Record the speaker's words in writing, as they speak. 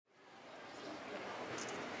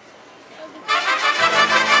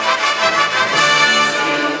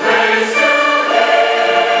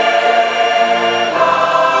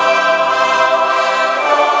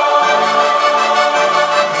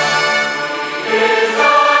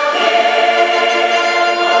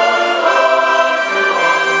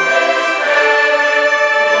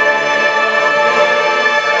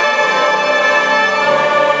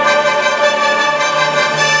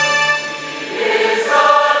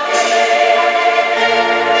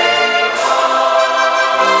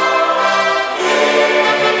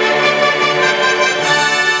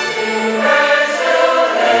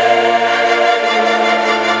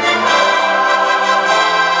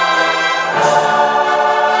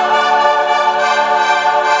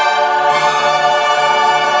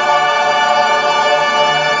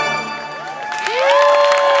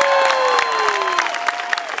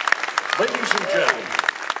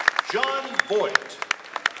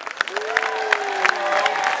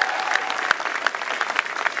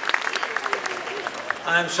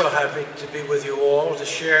I'm so happy to be with you all, to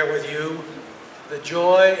share with you the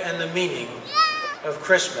joy and the meaning of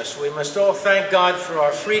Christmas. We must all thank God for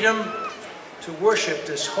our freedom to worship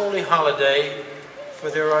this holy holiday,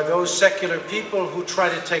 for there are those secular people who try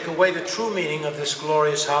to take away the true meaning of this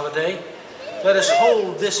glorious holiday. Let us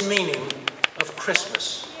hold this meaning of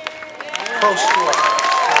Christmas close to our hearts.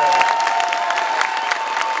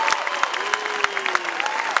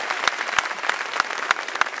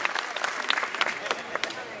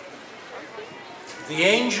 The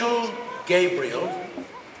angel Gabriel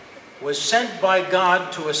was sent by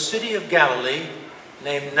God to a city of Galilee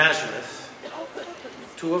named Nazareth,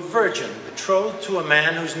 to a virgin betrothed to a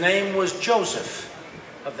man whose name was Joseph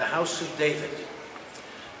of the house of David.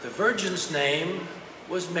 The virgin's name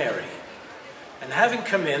was Mary. And having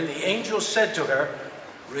come in, the angel said to her,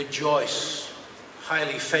 "Rejoice,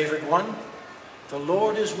 highly favored one, the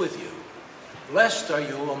Lord is with you. Blessed are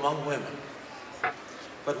you among women."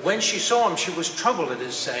 But when she saw him, she was troubled at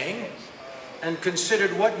his saying, and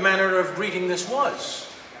considered what manner of greeting this was.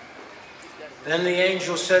 Then the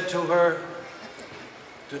angel said to her,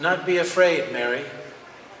 "Do not be afraid, Mary,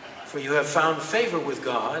 for you have found favor with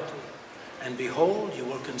God, and behold, you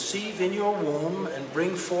will conceive in your womb and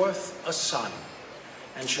bring forth a son,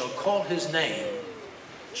 and shall call his name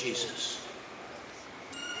Jesus."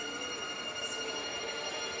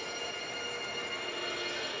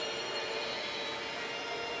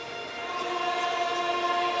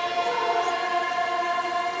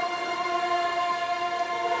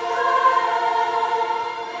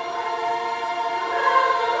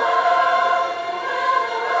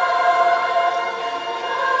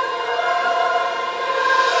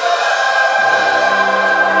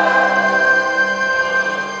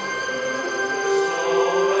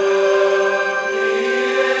 Oh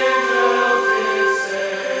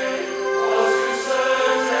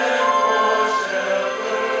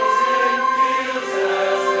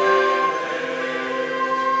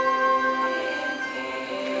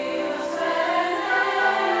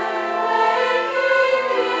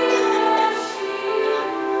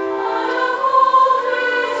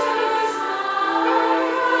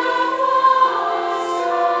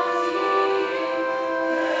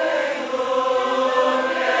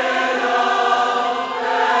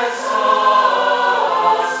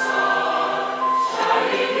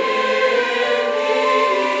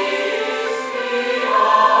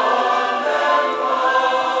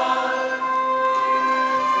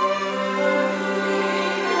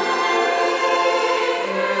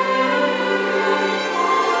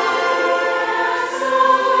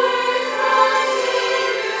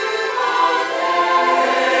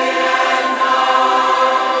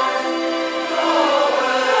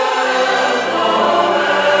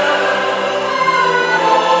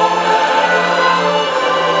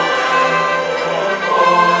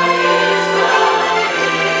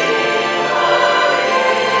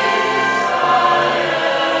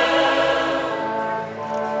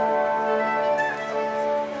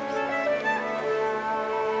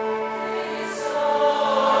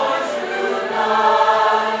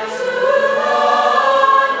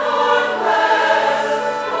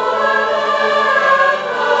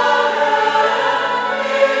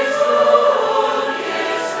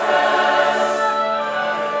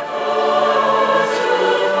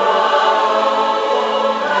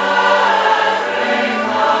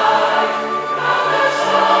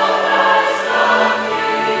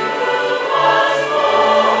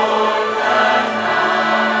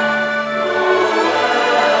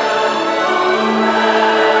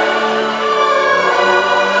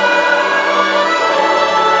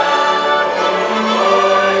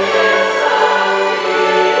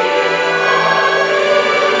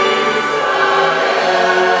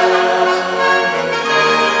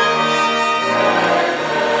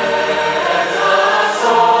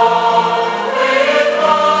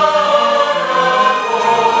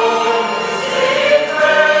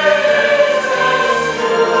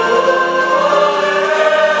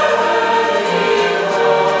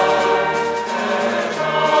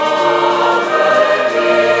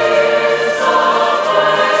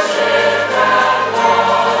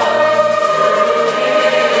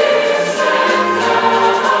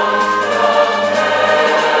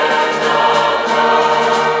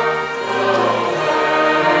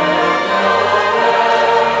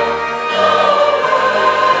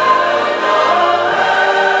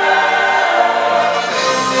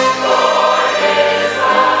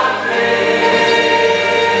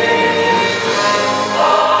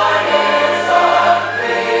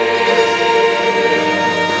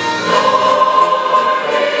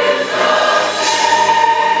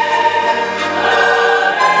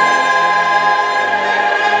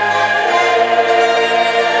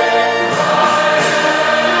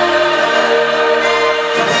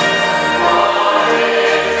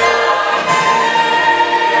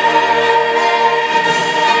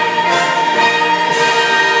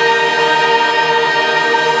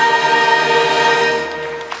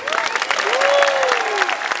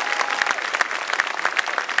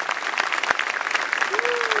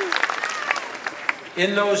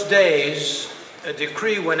In those days, a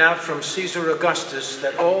decree went out from Caesar Augustus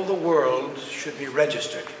that all the world should be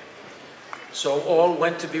registered. So all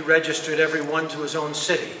went to be registered, every one to his own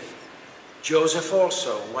city. Joseph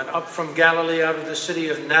also went up from Galilee out of the city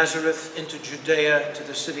of Nazareth into Judea to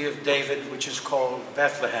the city of David, which is called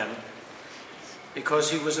Bethlehem, because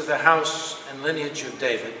he was of the house and lineage of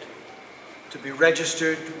David, to be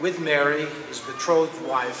registered with Mary, his betrothed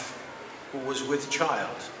wife, who was with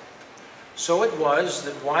child. So it was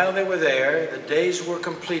that while they were there, the days were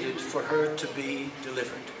completed for her to be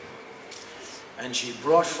delivered. And she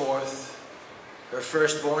brought forth her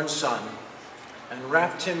firstborn son, and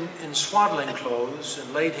wrapped him in swaddling clothes,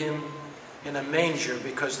 and laid him in a manger,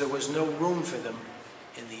 because there was no room for them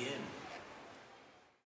in the